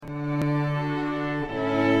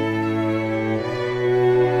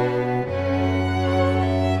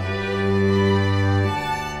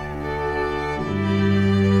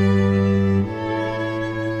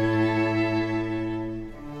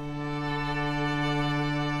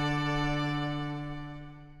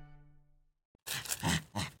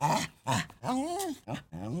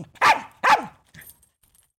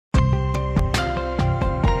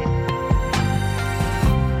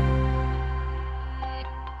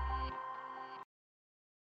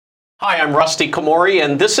Hi, I'm Rusty Komori,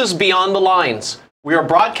 and this is Beyond the Lines. We are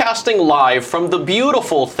broadcasting live from the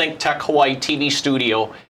beautiful Think Tech Hawaii TV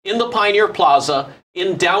studio in the Pioneer Plaza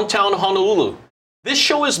in downtown Honolulu. This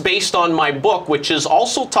show is based on my book, which is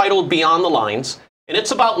also titled Beyond the Lines, and it's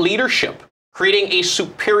about leadership, creating a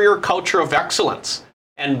superior culture of excellence,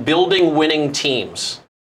 and building winning teams.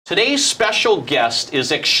 Today's special guest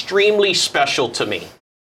is extremely special to me.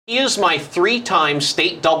 He is my three-time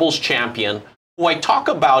state doubles champion, who I talk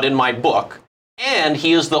about in my book, and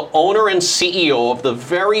he is the owner and CEO of the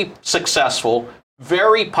very successful,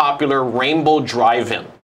 very popular Rainbow Drive-In.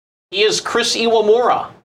 He is Chris Iwamura,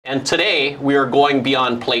 and today we are going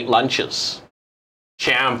beyond plate lunches.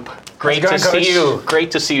 Champ, great to see you. Great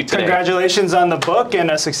to see you today. Congratulations on the book and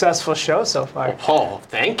a successful show so far. Oh,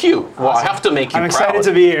 thank you. Awesome. Well, I have to make you proud. I'm excited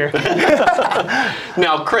to be here.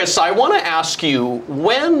 Now, Chris, I want to ask you,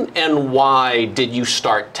 when and why did you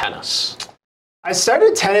start tennis? I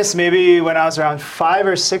started tennis maybe when I was around 5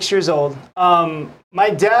 or 6 years old. My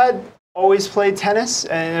dad always played tennis,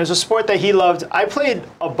 and it was a sport that he loved. I played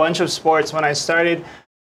a bunch of sports when I started.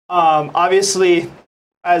 Obviously,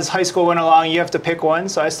 as high school went along, you have to pick one,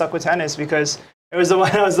 so I stuck with tennis because it was the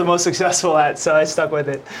one I was the most successful at, so I stuck with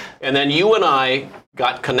it. And then you and I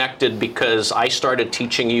got connected because I started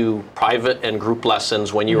teaching you private and group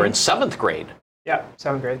lessons when you were in 7th grade. Yeah,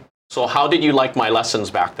 7th grade. So how did you like my lessons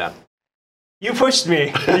back then? You pushed me.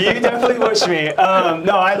 You definitely pushed me.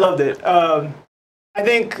 No, I loved it. I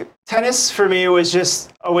think tennis for me was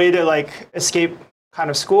just a way to escape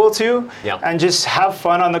kind of school too, and just have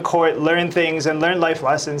fun on the court, learn things, and learn life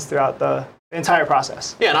lessons throughout the entire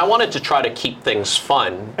process. Yeah, and I wanted to try to keep things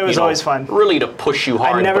fun. It was always fun. Really to push you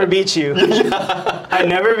hard. I never beat you. I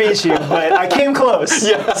never beat you, but I came close.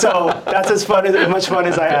 Yeah. So that's as much fun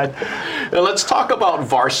as I had. Now let's talk about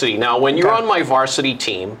varsity. Now, when you're on my varsity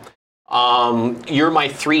team, you're my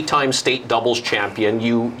 3-time state doubles champion.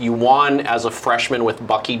 You won as a freshman with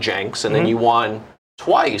Bucky Jenks, and then you won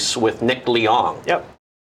twice with Nick Leong. Yep.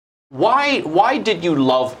 Why did you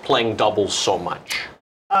love playing doubles so much?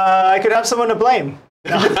 I could have someone to blame.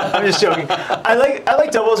 No, I'm just joking. I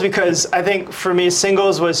like doubles because I think for me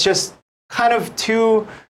singles was just kind of too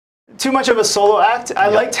much of a solo act. I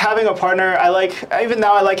liked having a partner. Even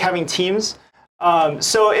now I like having teams.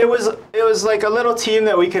 So it was like a little team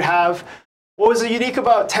that we could have. What was unique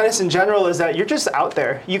about tennis in general is that you're just out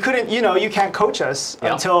there. You can't coach us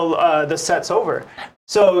until the set's over.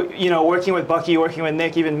 So, working with Bucky, working with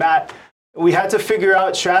Nick, even Matt, we had to figure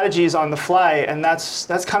out strategies on the fly, and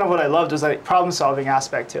that's kind of what I loved, was that problem-solving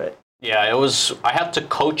aspect to it. Yeah, I had to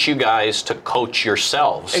coach you guys to coach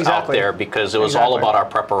yourselves out there because it was all about our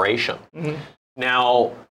preparation.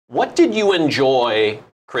 Now, what did you enjoy,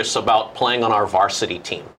 Chris, about playing on our varsity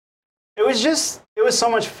team? It was so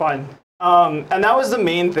much fun. And that was the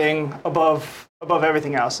main thing above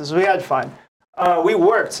everything else, is we had fun. We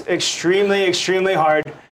worked extremely, extremely hard.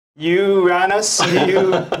 You ran us,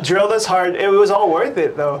 you drilled us hard. It was all worth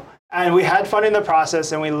it, though. And we had fun in the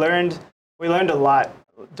process, and we learned a lot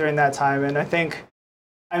during that time. And I think,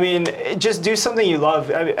 just do something you love.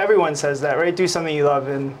 Everyone says that, right? Do something you love,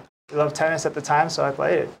 and I loved tennis at the time, so I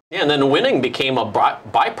played it. Yeah, and then winning became a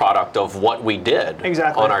byproduct of what we did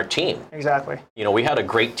on our team. Exactly. We had a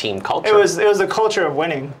great team culture. It was a culture of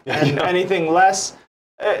winning, and anything less,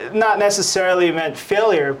 not necessarily meant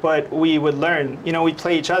failure, but we would learn. We'd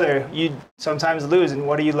play each other. You'd sometimes lose, and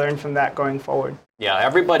what do you learn from that going forward? Yeah,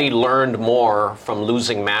 everybody learned more from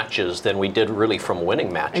losing matches than we did really from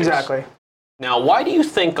winning matches. Exactly. Now, why do you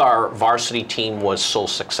think our varsity team was so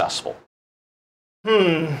successful?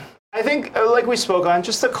 I think, like we spoke on,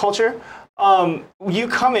 just the culture. You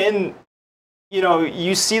come in,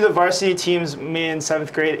 you see the varsity teams, me in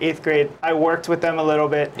 7th grade, 8th grade. I worked with them a little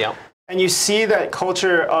bit. Yeah. And you see that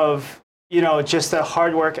culture of, just a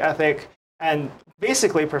hard work ethic and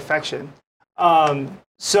basically perfection.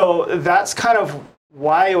 So that's kind of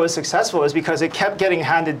why it was successful, is because it kept getting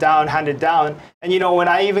handed down. And, when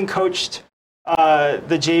I even coached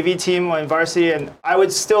the JV team on varsity, and I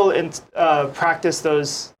would still practice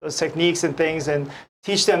those techniques and things and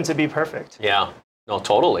teach them to be perfect. Yeah, no,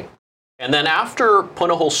 totally. And then after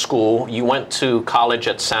Punahou School, you went to college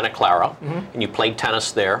at Santa Clara, and you played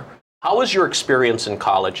tennis there. How was your experience in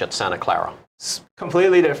college at Santa Clara? It's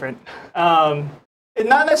completely different.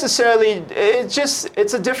 Not necessarily,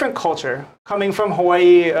 it's a different culture. Coming from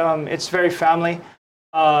Hawaii, it's very family.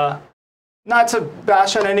 Not to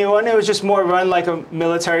bash on anyone, it was just more run like a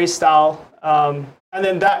military style. And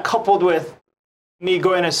then that coupled with me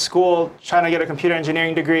going to school, trying to get a computer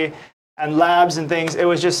engineering degree, and labs and things, it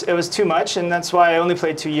was too much, and that's why I only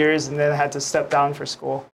played 2 years, and then I had to step down for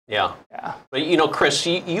school. Yeah. Yeah. But you know, Chris,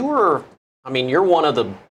 you were, I mean, you're one of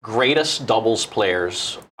the greatest doubles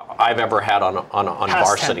players I've ever had on Past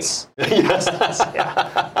varsity. tense. Past tense.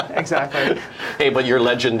 Yeah, exactly. Hey, but you're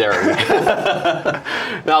legendary.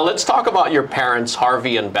 Now let's talk about your parents,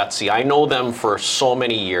 Harvey and Betsy. I know them for so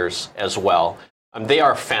many years as well. They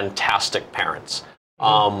are fantastic parents.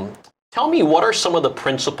 Tell me, what are some of the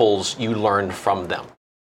principles you learned from them?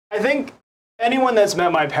 I think anyone that's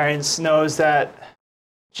met my parents knows that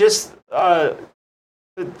just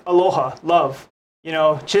aloha, love, you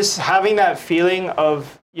know, just having that feeling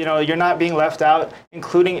of, you know, you're not being left out,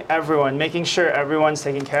 including everyone, making sure everyone's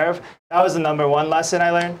taken care of. That was the number one lesson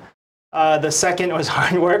I learned. The second was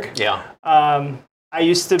hard work. Yeah. I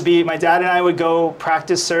used to be, my dad and I would go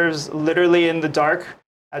practice serves literally in the dark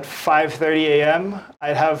at 5:30 a.m.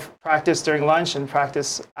 I'd have practice during lunch and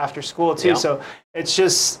practice after school too. Yeah. So it's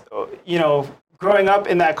just, you know, growing up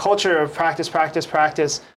in that culture of practice, practice,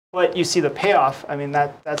 practice, but you see the payoff. I mean,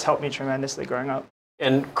 that's helped me tremendously growing up.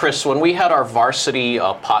 And Chris, when we had our varsity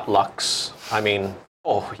potlucks, I mean,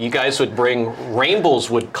 you guys would bring, rainbows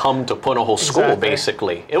would come to Punahou School, Exactly.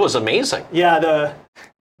 basically. It was amazing. Yeah,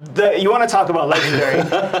 you want to talk about legendary.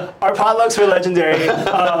 Our potlucks were legendary.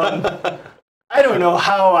 I don't know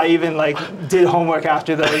how I even did homework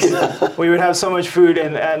after those. We would have so much food,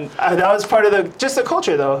 and that was part of the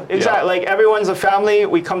culture though. Exactly. Yeah. Like everyone's a family.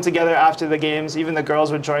 We come together after the games. Even the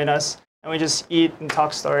girls would join us, and we just eat and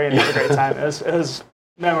talk story and have a great time. It was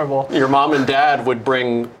memorable. Your mom and dad would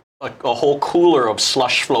bring a whole cooler of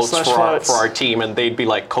slush floats for our team, and they'd be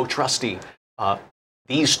like, Coach Rusty,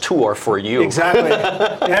 these two are for you. Exactly.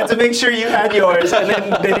 You had to make sure you had yours, and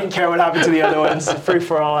then they didn't care what happened to the other ones. Free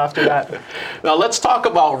for all after that. Now let's talk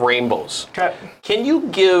about rainbows. Okay. Can you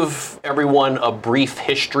give everyone a brief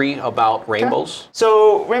history about rainbows? Okay.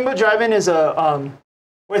 So Rainbow Drive-In is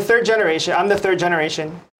we're third generation. I'm the third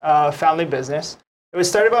generation family business. It was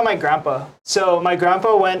started by my grandpa. So my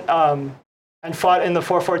grandpa went and fought in the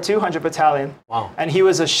 442 100 Battalion. Wow. And he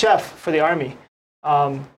was a chef for the Army.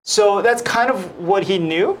 So that's kind of what he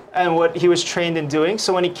knew and what he was trained in doing.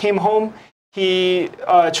 So when he came home, he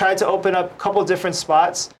tried to open up a couple different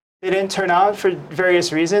spots. They didn't turn out for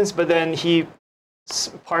various reasons, but then he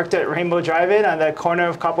parked at Rainbow Drive-In on the corner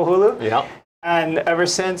of Kapahulu. Yeah. And ever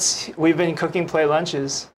since, we've been cooking plate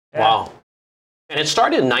lunches. Yeah. Wow. And it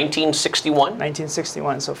started in 1961?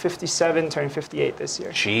 1961, so 57, turning 58 this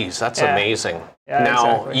year. Jeez, that's Yeah. amazing. Yeah, now,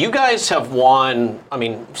 exactly. you guys have won, I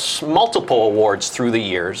mean, multiple awards through the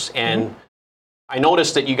years, and I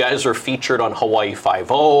noticed that you guys are featured on Hawaii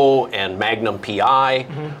Five-0 and Magnum PI.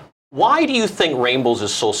 Why do you think Rainbows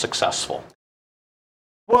is so successful?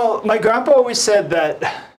 Well, my grandpa always said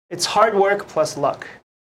that it's hard work plus luck.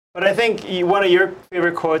 But I think one of your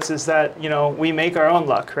favorite quotes is that, you know, we make our own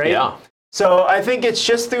luck, right? Yeah. So I think it's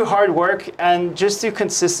just through hard work and just through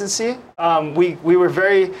consistency. We were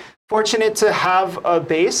very fortunate to have a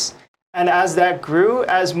base. And as that grew,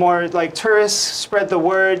 as more tourists spread the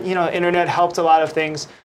word, you know, internet helped a lot of things.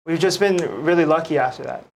 We've just been really lucky after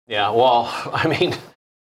that. Yeah, well, I mean,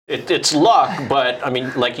 it's luck, but I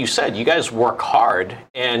mean, like you said, you guys work hard,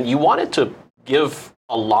 and you wanted to give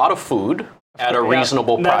a lot of food at a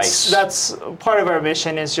reasonable price. That's part of our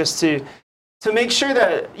mission, is just to make sure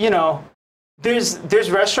that, you know,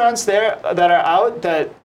 there's restaurants there that are out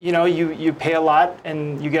that, you know, you pay a lot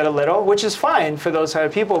and you get a little, which is fine for those kind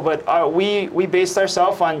of people. But we based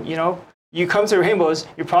ourselves on, you know, you come to Rainbows,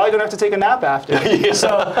 you're probably gonna have to take a nap after. Yeah.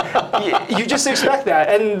 So you just expect that,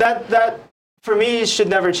 and that for me should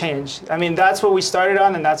never change. I mean, that's what we started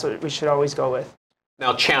on, and that's what we should always go with.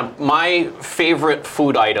 Now, Champ, my favorite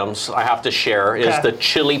food items I have to share is the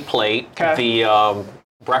chili plate, the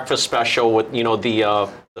breakfast special with, you know, the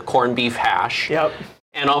corned beef hash. Yep.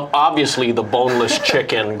 And obviously the boneless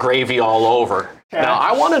chicken, gravy all over. Now,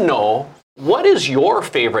 I want to know, what is your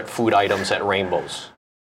favorite food items at Rainbows?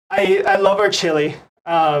 I love our chili.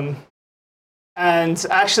 And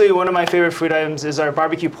actually, one of my favorite food items is our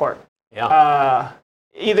barbecue pork. Yeah.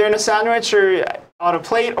 Either in a sandwich or on a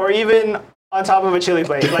plate, or even on top of a chili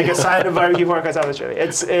plate, like a side of barbecue pork on top of chili.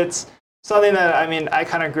 It's something that, I mean, I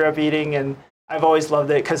kind of grew up eating, and I've always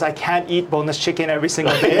loved it because I can't eat boneless chicken every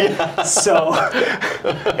single day. So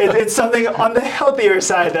it's something on the healthier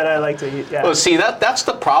side that I like to eat. Yeah. Well, see, that's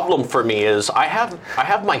the problem for me, is I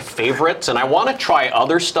have my favorites, and I want to try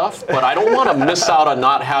other stuff, but I don't want to miss out on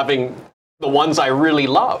not having the ones I really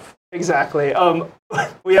love. Exactly.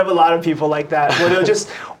 We have a lot of people like that, where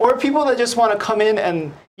or people that just want to come in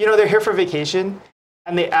and, you know, they're here for vacation,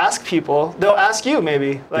 and they ask people, they'll ask you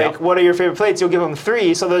maybe, like, what are your favorite plates? You'll give them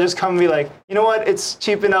 3, so they'll just come and be like, you know what, it's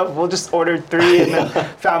cheap enough, we'll just order 3 and then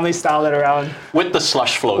family style it around. With the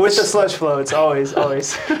slush floats. With the slush floats, always,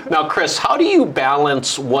 always. Now, Chris, how do you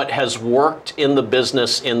balance what has worked in the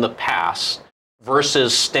business in the past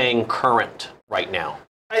versus staying current right now?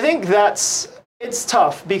 I think it's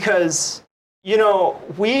tough because, you know,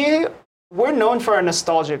 we're known for a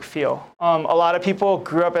nostalgic feel. A lot of people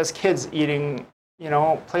grew up as kids eating, you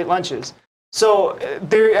know, plate lunches. So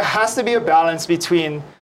there has to be a balance between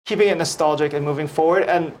keeping it nostalgic and moving forward.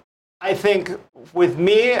 And I think with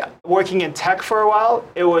me working in tech for a while,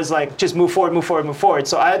 it was like, just move forward, move forward, move forward.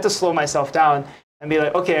 So I had to slow myself down and be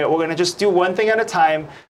like, okay, we're gonna just do one thing at a time.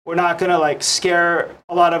 We're not gonna like scare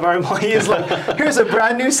a lot of our employees like, here's a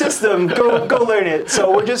brand new system, go learn it.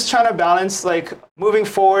 So we're just trying to balance like moving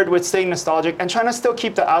forward with staying nostalgic and trying to still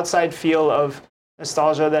keep the outside feel of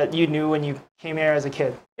nostalgia that you knew when you came here as a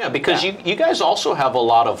kid. Yeah, because you guys also have a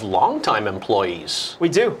lot of longtime employees. We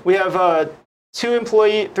do. We have 3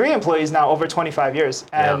 employees now over 25 years,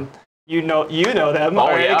 and you know them,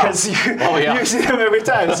 because you see them every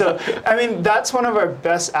time. So I mean, that's one of our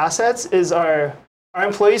best assets is our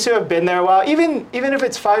employees who have been there a while. Even if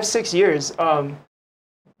it's 5-6 years,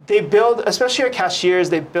 they build, especially our cashiers,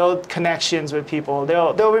 they build connections with people.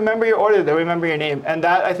 They'll remember your order, they'll remember your name. And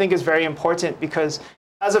that I think is very important because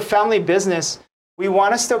as a family business, we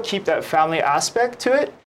want to still keep that family aspect to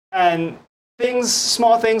it. And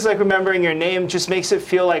small things like remembering your name just makes it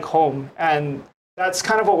feel like home. And that's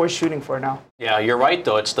kind of what we're shooting for now. Yeah, you're right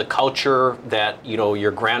though. It's the culture that, you know,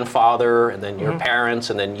 your grandfather and then your parents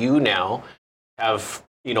and then you now have,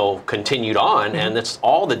 you know, continued on, and it's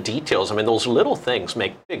all the details. I mean, those little things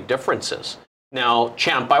make big differences. Now,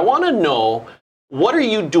 Champ, I want to know, what are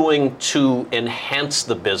you doing to enhance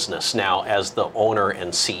the business now as the owner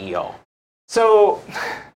and CEO? So,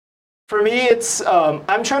 for me, it's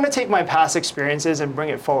I'm trying to take my past experiences and bring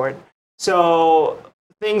it forward. So,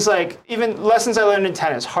 things like even lessons I learned in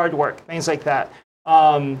tennis, hard work, things like that.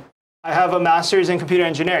 I have a master's in computer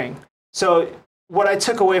engineering. So, what I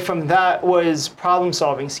took away from that was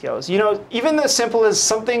problem-solving skills. You know, even as simple as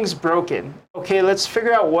something's broken. Okay, let's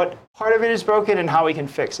figure out what part of it is broken and how we can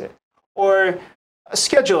fix it. Or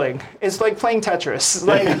scheduling. It's like playing Tetris.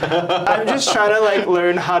 Like, I'm just trying to like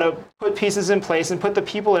learn how to put pieces in place and put the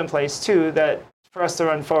people in place too that for us to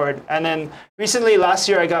run forward. And then recently, last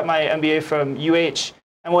year, I got my MBA from UH.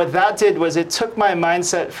 And what that did was it took my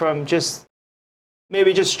mindset from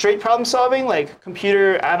maybe just straight problem solving, like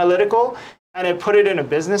computer analytical, and it put it in a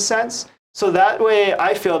business sense. So that way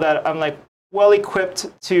I feel that I'm like well equipped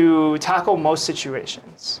to tackle most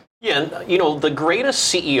situations. Yeah, and you know, the greatest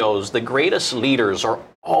CEOs, the greatest leaders are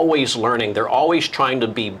always learning. They're always trying to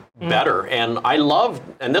be better. And I love,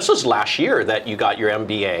 and this was last year that you got your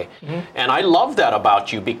MBA. And I love that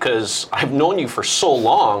about you because I've known you for so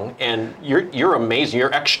long and you're amazing. You're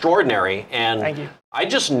extraordinary. And thank you. I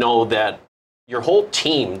just know that your whole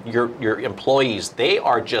team, your employees, they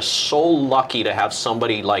are just so lucky to have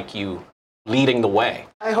somebody like you leading the way.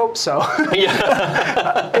 I hope so.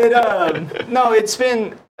 No, it's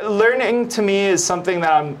been, learning to me is something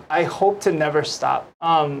that I hope to never stop.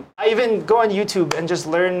 I even go on YouTube and just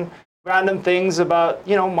learn random things about,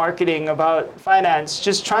 you know, marketing, about finance,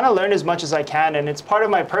 just trying to learn as much as I can. And it's part of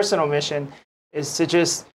my personal mission is to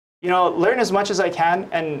just, you know, learn as much as I can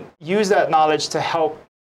and use that knowledge to help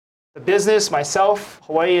the business, myself,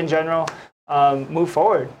 Hawaii in general, move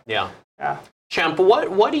forward. Yeah. Champ,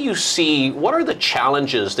 what do you see, what are the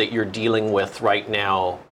challenges that you're dealing with right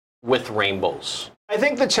now with rainbows? I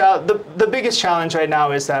think the biggest challenge right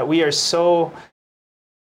now is that we are so,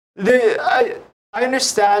 I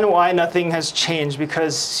understand why nothing has changed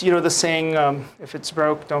because, you know, the saying, if it's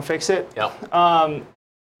broke, don't fix it. Yeah.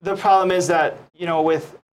 The problem is that, you know,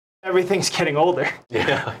 with everything's getting older.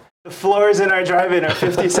 Yeah. The floors in our drive-in are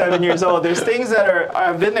 57 years old. There's things that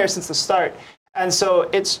have been there since the start. And so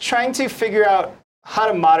it's trying to figure out how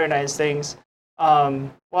to modernize things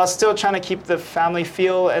while still trying to keep the family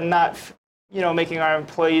feel and not, you know, making our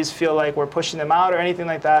employees feel like we're pushing them out or anything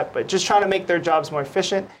like that, but just trying to make their jobs more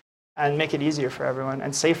efficient and make it easier for everyone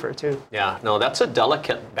and safer too. Yeah, no, that's a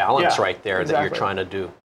delicate balance right there that you're trying to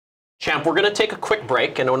do. Champ, we're going to take a quick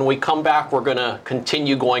break, and when we come back, we're going to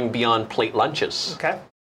continue going beyond plate lunches. Okay.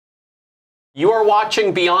 You are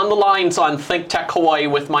watching Beyond the Lines on Think Tech Hawaii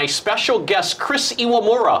with my special guest, Chris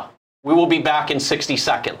Iwamura. We will be back in 60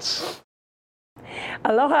 seconds.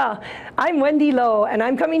 Aloha, I'm Wendy Lowe, and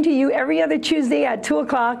I'm coming to you every other Tuesday at 2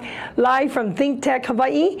 o'clock, live from Think Tech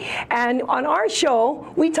Hawaii. And on our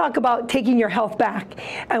show, we talk about taking your health back.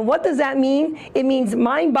 And what does that mean? It means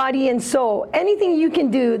mind, body, and soul. Anything you can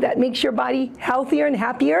do that makes your body healthier and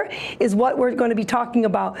happier is what we're going to be talking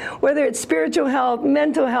about. Whether it's spiritual health,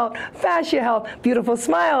 mental health, fascia health, beautiful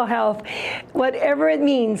smile health, whatever it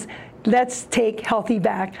means, let's take healthy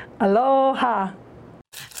back. Aloha.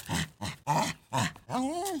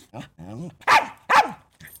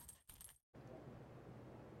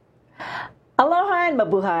 Aloha and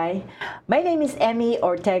mabuhay. My name is Emmy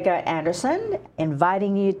Ortega Anderson,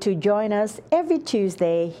 inviting you to join us every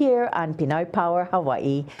Tuesday here on Pinoy Power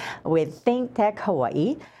Hawaii with Think Tech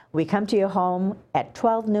Hawaii. We come to your home at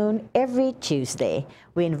 12 noon every Tuesday.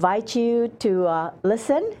 We invite you to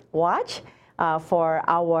listen, watch for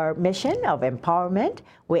our mission of empowerment.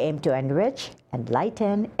 We aim to enrich,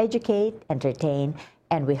 enlighten, educate, entertain,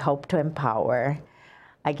 and we hope to empower.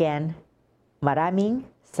 Again, maraming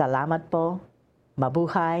salamat po,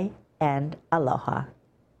 mabuhay, and aloha.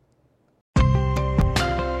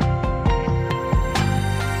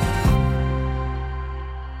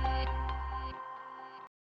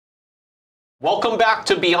 Welcome back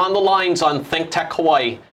to Beyond the Lines on Think Tech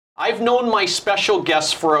Hawaii. I've known my special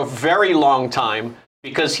guest for a very long time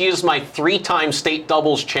because he is my 3-time state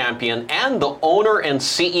doubles champion and the owner and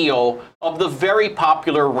CEO of the very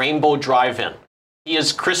popular Rainbow Drive-In. He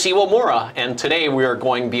is Chris Iwamura, and today we are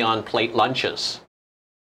going beyond plate lunches.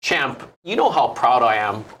 Champ, you know how proud I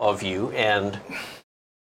am of you, and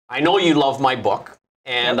I know you love my book,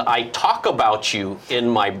 and I talk about you in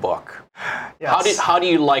my book. Yes. How do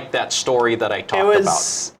you like that story that I talked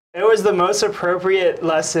about? It was the most appropriate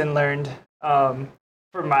lesson learned for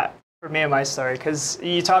me and my story, because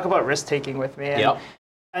you talk about risk taking with me,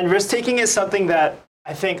 and risk taking is something that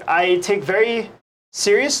I think I take very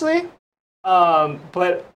seriously.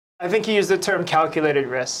 But I think you used the term calculated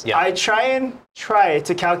risk. Yeah. I try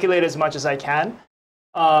to calculate as much as I can.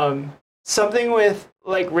 Something with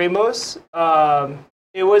like rainbows,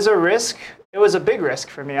 it was a risk. It was a big risk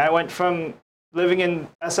for me. I went from living in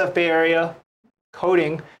SF Bay Area,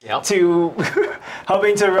 coding, to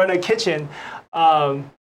helping to run a kitchen.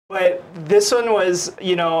 But this one was,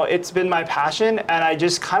 it's been my passion, and I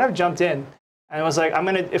just kind of jumped in and was like,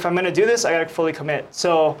 if I'm gonna do this, I gotta fully commit.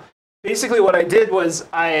 So basically what I did was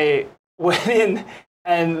I went in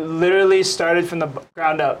and literally started from the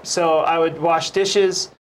ground up. So I would wash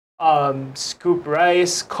dishes, scoop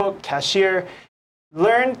rice, cook, cashier,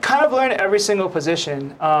 learn every single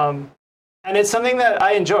position. And it's something that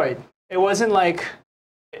I enjoyed. It wasn't like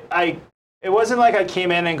I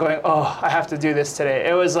came in and going, oh, I have to do this today.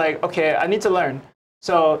 It was like, okay, I need to learn.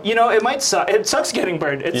 So, it might suck. It sucks getting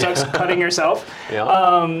burned. It sucks cutting yourself.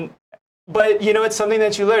 But, it's something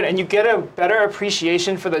that you learn, and you get a better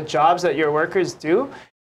appreciation for the jobs that your workers do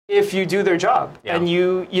if you do their job. And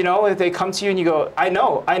if they come to you and you go, I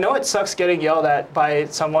know it sucks getting yelled at by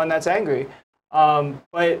someone that's angry.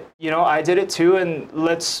 But, I did it too, and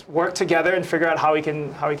let's work together and figure out how we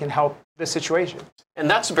can help the situation. And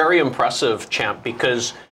that's very impressive, Champ,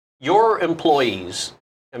 because your employees,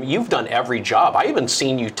 you've done every job. I even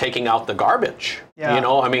seen you taking out the garbage.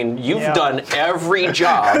 You've done every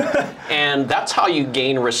job, and that's how you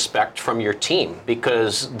gain respect from your team,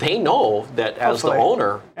 because they know that as the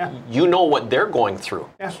owner, you know what they're going through.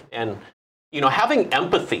 And, having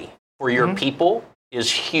empathy for your people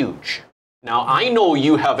is huge. Now, I know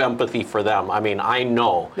you have empathy for them. I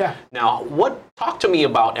know. Now, talk to me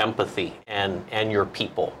about empathy and your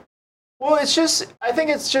people. Well, I think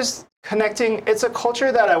it's just connecting. It's a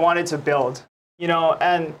culture that I wanted to build,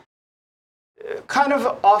 and kind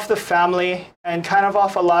of off the family and kind of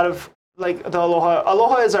off a lot of like the aloha.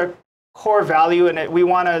 Aloha is our core value, and we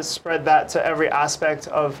want to spread that to every aspect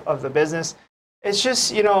of the business. It's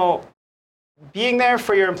just, being there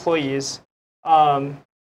for your employees,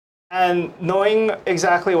 and knowing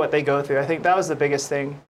exactly what they go through. I think that was the biggest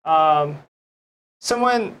thing.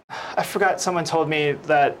 Someone told me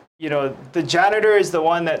that, the janitor is the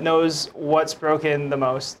one that knows what's broken the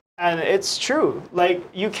most. And it's true. Like,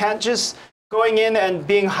 you can't just going in and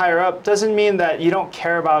being higher up doesn't mean that you don't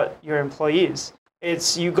care about your employees.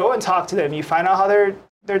 It's you go and talk to them. You find out how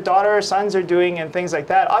their daughter or sons are doing and things like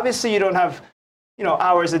that. Obviously, you don't have,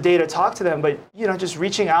 hours a day to talk to them, but, just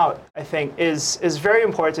reaching out, I think, is very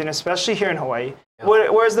important, especially here in Hawaii.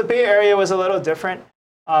 Whereas the Bay Area was a little different.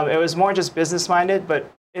 It was more just business-minded, but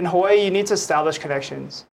in Hawaii, you need to establish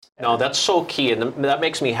connections. No, that's so key, and that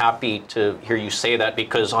makes me happy to hear you say that,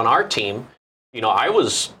 because on our team, I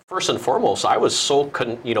was, first and foremost, I was so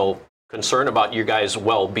concerned about you guys'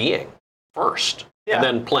 well-being first. and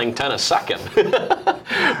then playing tennis second.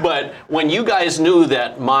 But when you guys knew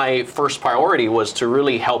that my first priority was to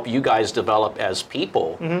really help you guys develop as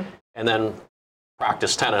people, and then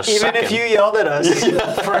practice tennis Even second. if you yelled at us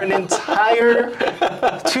for an entire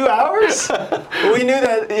 2 hours, we knew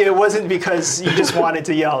that it wasn't because you just wanted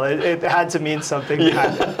to yell. It had to mean something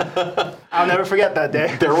behind it. I'll never forget that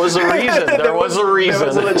day. There was a reason. There was a reason. There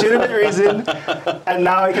was a legitimate reason, and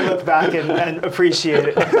now I can look back and appreciate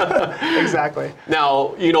it. Exactly.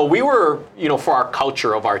 Now, we were, for our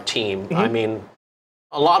culture of our team, I mean,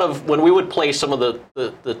 a lot of, when we would play some of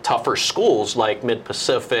the tougher schools like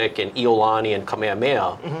Mid-Pacific and Iolani and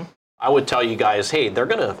Kamehameha, I would tell you guys, hey, they're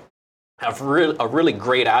going to have a really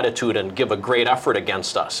great attitude and give a great effort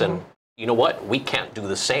against us. And you know what? We can't do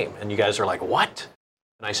the same. And you guys are like, what?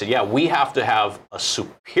 And I said, yeah, we have to have a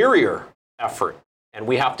superior effort, and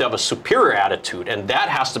we have to have a superior attitude, and that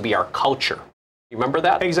has to be our culture. You remember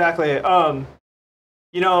that? Exactly.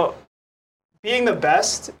 Being the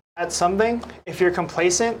best at something, if you're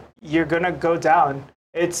complacent, you're gonna go down.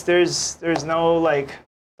 There's no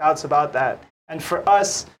doubts about that. And for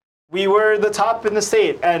us, we were the top in the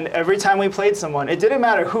state, and every time we played someone, it didn't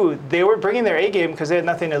matter who, they were bringing their A game because they had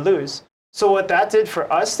nothing to lose. So what that did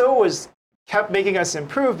for us though was kept making us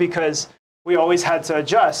improve, because we always had to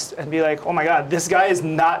adjust and be like, oh my God, this guy is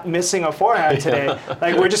not missing a forehand today.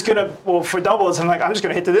 We're just gonna, for doubles, I'm just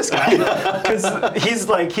gonna hit to this guy because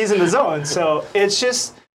he's in the zone. So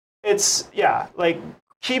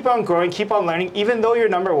keep on growing, keep on learning. Even though you're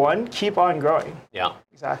number one, keep on growing. Yeah.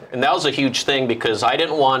 Exactly. And that was a huge thing, because I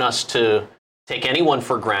didn't want us to take anyone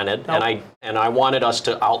for granted, nope. and I wanted us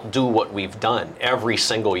to outdo what we've done every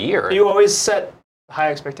single year. You always set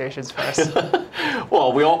high expectations for us.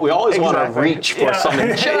 Well, we always want to reach for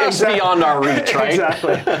something just beyond our reach, right?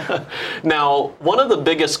 Exactly. Now, one of the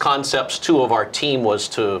biggest concepts, too, of our team was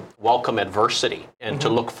to welcome adversity and to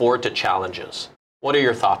look forward to challenges. What are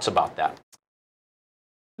your thoughts about that?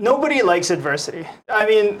 Nobody likes adversity. I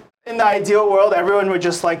mean, in the ideal world, everyone would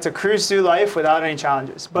just like to cruise through life without any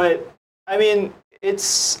challenges. But, I mean,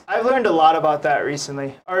 I've learned a lot about that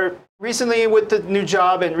recently. Or recently with the new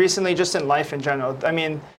job, and recently just in life in general. I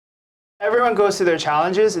mean, everyone goes through their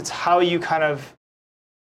challenges. It's how you kind of,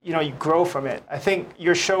 you grow from it. I think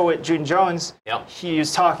your show with June Jones, he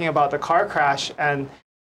was talking about the car crash and,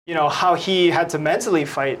 how he had to mentally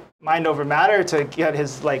fight mind over matter to get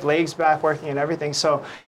his legs back working and everything. So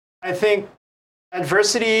I think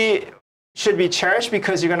adversity should be cherished,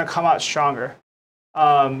 because you're going to come out stronger.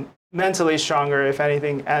 Mentally stronger, if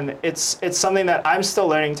anything, and it's something that I'm still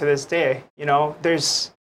learning to this day.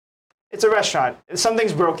 It's a restaurant.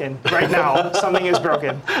 Something's broken right now. Something is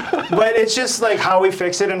broken, but it's just how we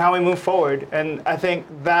fix it and how we move forward. And I think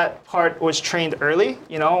that part was trained early.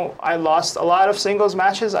 I lost a lot of singles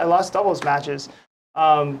matches. I lost doubles matches,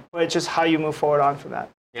 but it's just how you move forward on from that.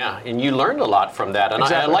 Yeah, and you learned a lot from that. And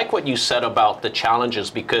exactly. I like what you said about the challenges,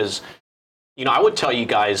 because I would tell you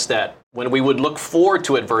guys that when we would look forward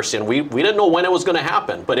to adversity, and we didn't know when it was going to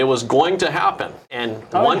happen, but it was going to happen. And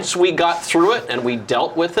once we got through it and we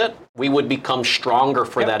dealt with it, we would become stronger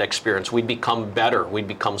for that experience. We'd become better. We'd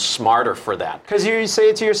become smarter for that. Because you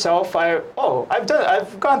say to yourself, I've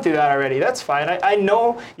gone through that already. That's fine. I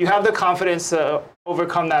know you have the confidence to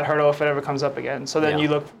overcome that hurdle if it ever comes up again. So then you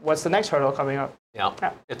look, what's the next hurdle coming up? Yeah.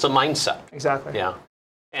 It's a mindset. Exactly. Yeah.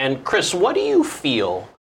 And Chris, what do you feel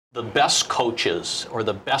the best coaches or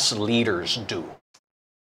the best leaders do?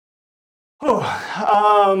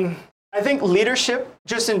 I think leadership,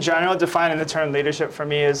 just in general, defining the term leadership for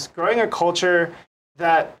me, is growing a culture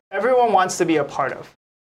that everyone wants to be a part of.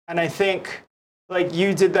 And I think,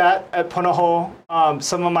 you did that at Punahou.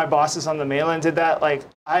 Some of my bosses on the mainland did that.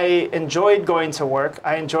 I enjoyed going to work.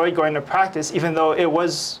 I enjoyed going to practice, even though it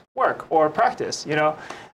was work or practice.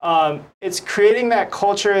 It's creating that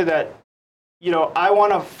culture that, I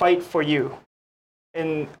want to fight for you.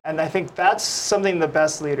 And I think that's something the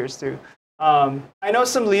best leaders do. I know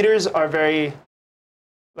some leaders are very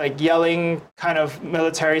yelling kind of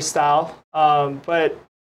military style. But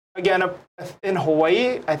again, in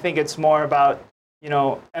Hawaii, I think it's more about,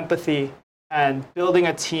 empathy and building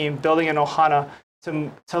a team, building an ohana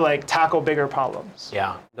to tackle bigger problems.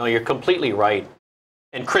 Yeah, no, you're completely right.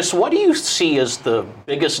 And Chris, what do you see as the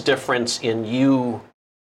biggest difference in you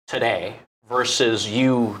today versus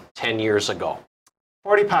you 10 years ago?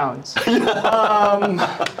 40 pounds. No,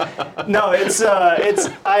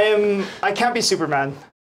 I can't be Superman.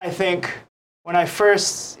 I think when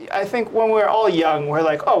we're all young, we're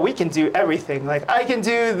like, oh, we can do everything. I can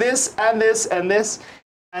do this and this and this.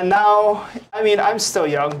 And now, I'm still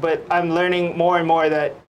young, but I'm learning more and more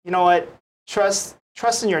that, trust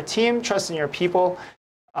trust in your team, trust in your people,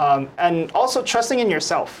 and also trusting in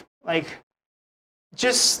yourself. Like,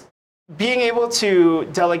 just being able to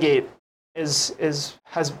delegate has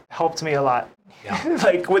helped me a lot. Yeah.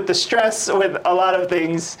 Like with the stress, with a lot of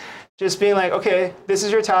things, just being like, okay, this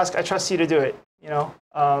is your task. I trust you to do it.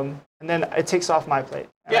 And then it takes off my plate.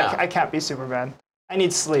 And I can't be Superman. I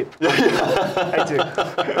need sleep. I do.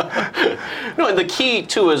 No, and the key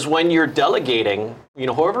too is when you're delegating,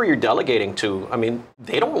 whoever you're delegating to, I mean,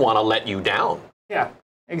 they don't want to let you down. Yeah,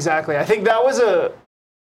 exactly. I think that was a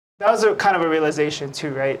kind of a realization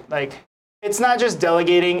too, right? Like, it's not just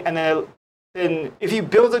delegating, and then if you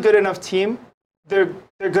build a good enough team, they're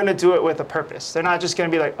going to do it with a purpose. They're not just going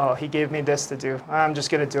to be like, oh, he gave me this to do. I'm just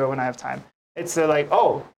going to do it when I have time. They're like,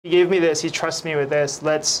 oh, he gave me this. He trusts me with this.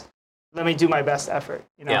 Let me do my best effort.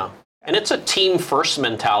 Yeah. And it's a team first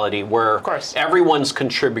mentality where of course everyone's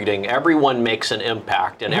contributing, everyone makes an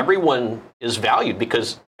impact, and everyone is valued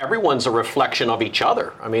because everyone's a reflection of each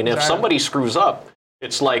other. I mean, if somebody screws up,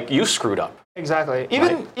 it's like you screwed up. Exactly.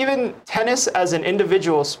 Even tennis as an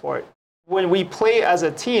individual sport, when we play as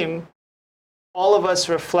a team, all of us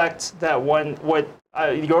reflect that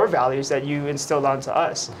your values that you instilled onto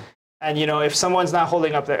us. And if someone's not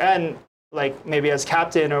holding up their end, like maybe as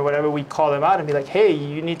captain or whatever, we call them out and be like, hey,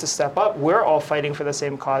 you need to step up. We're all fighting for the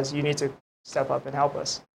same cause. You need to step up and help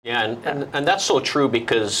us. Yeah, and that's so true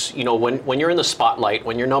because, when you're in the spotlight,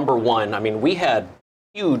 when you're number one, I mean, we had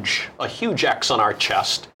a huge X on our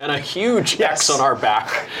chest and a huge X on our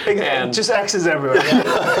back. And just X's everywhere.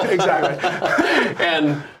 Yeah. Exactly.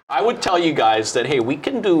 And I would tell you guys that, hey, we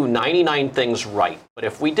can do 99 things right, but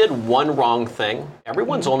if we did one wrong thing,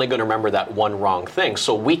 everyone's only going to remember that one wrong thing.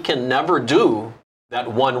 So we can never do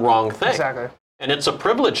that one wrong thing. Exactly. And it's a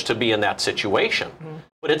privilege to be in that situation.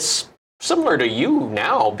 But it's similar to you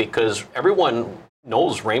now because everyone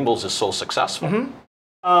knows Rainbows is so successful.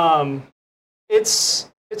 It's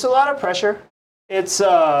a lot of pressure.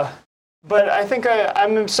 But I think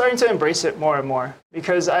I'm starting to embrace it more and more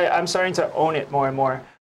because I'm starting to own it more and more.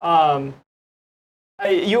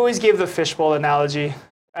 You always gave the fishbowl analogy,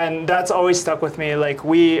 and that's always stuck with me. Like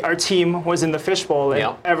our team was in the fishbowl,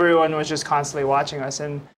 and everyone was just constantly watching us.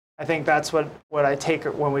 And I think that's what I take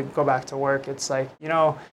when we go back to work. It's like,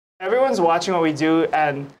 everyone's watching what we do,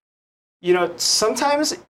 and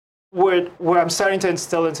sometimes what I'm starting to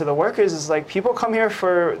instill into the workers is like people come here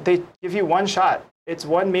they give you one shot. It's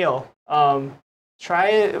one meal. Try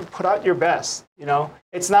and put out your best,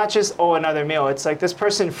 It's not just, another meal. It's like this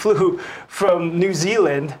person flew from New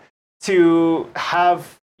Zealand to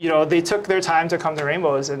have, they took their time to come to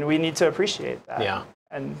Rainbows, and we need to appreciate that. Yeah.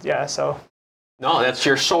 And No,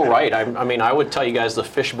 you're so right. I mean, I would tell you guys the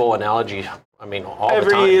fishbowl analogy, all the time.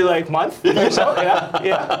 Every month or so,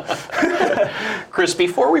 yeah. Chris,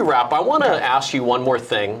 before we wrap, I want to ask you one more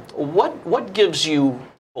thing. What gives you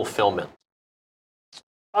fulfillment?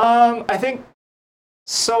 I think,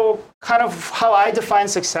 so kind of how I define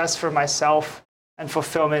success for myself and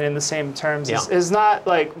fulfillment in the same terms is not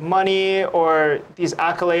like money or these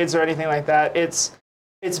accolades or anything like that. It's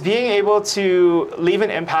being able to leave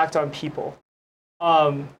an impact on people.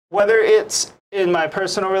 Whether it's in my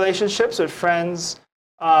personal relationships with friends,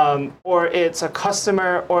 or it's a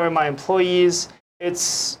customer or my employees,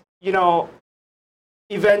 it's,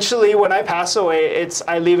 eventually when I pass away,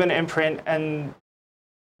 I leave an imprint and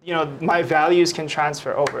my values can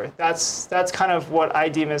transfer over. That's kind of what I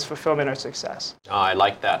deem as fulfillment or success. Oh, I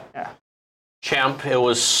like that. Yeah. Champ, it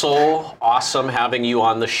was so awesome having you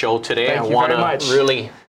on the show today. Thank you very much.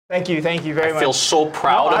 Thank you very much. I feel so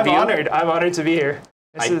proud of you. I'm honored to be here.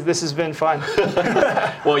 This has been fun.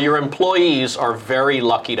 Well, your employees are very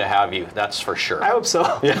lucky to have you, that's for sure. I hope so.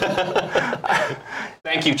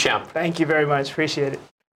 Thank you, Champ. Thank you very much. Appreciate it.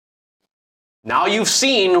 Now you've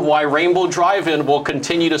seen why Rainbow Drive-In will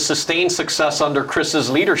continue to sustain success under Chris's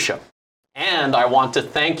leadership. And I want to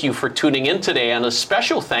thank you for tuning in today, and a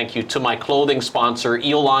special thank you to my clothing sponsor,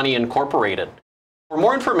 Iolani Incorporated. For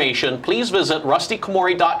more information, please visit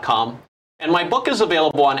rustykomori.com, and my book is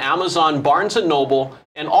available on Amazon, Barnes & Noble,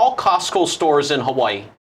 and all Costco stores in Hawaii.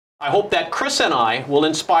 I hope that Chris and I will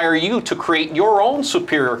inspire you to create your own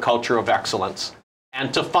superior culture of excellence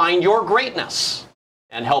and to find your greatness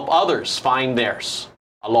and help others find theirs.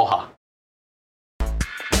 Aloha.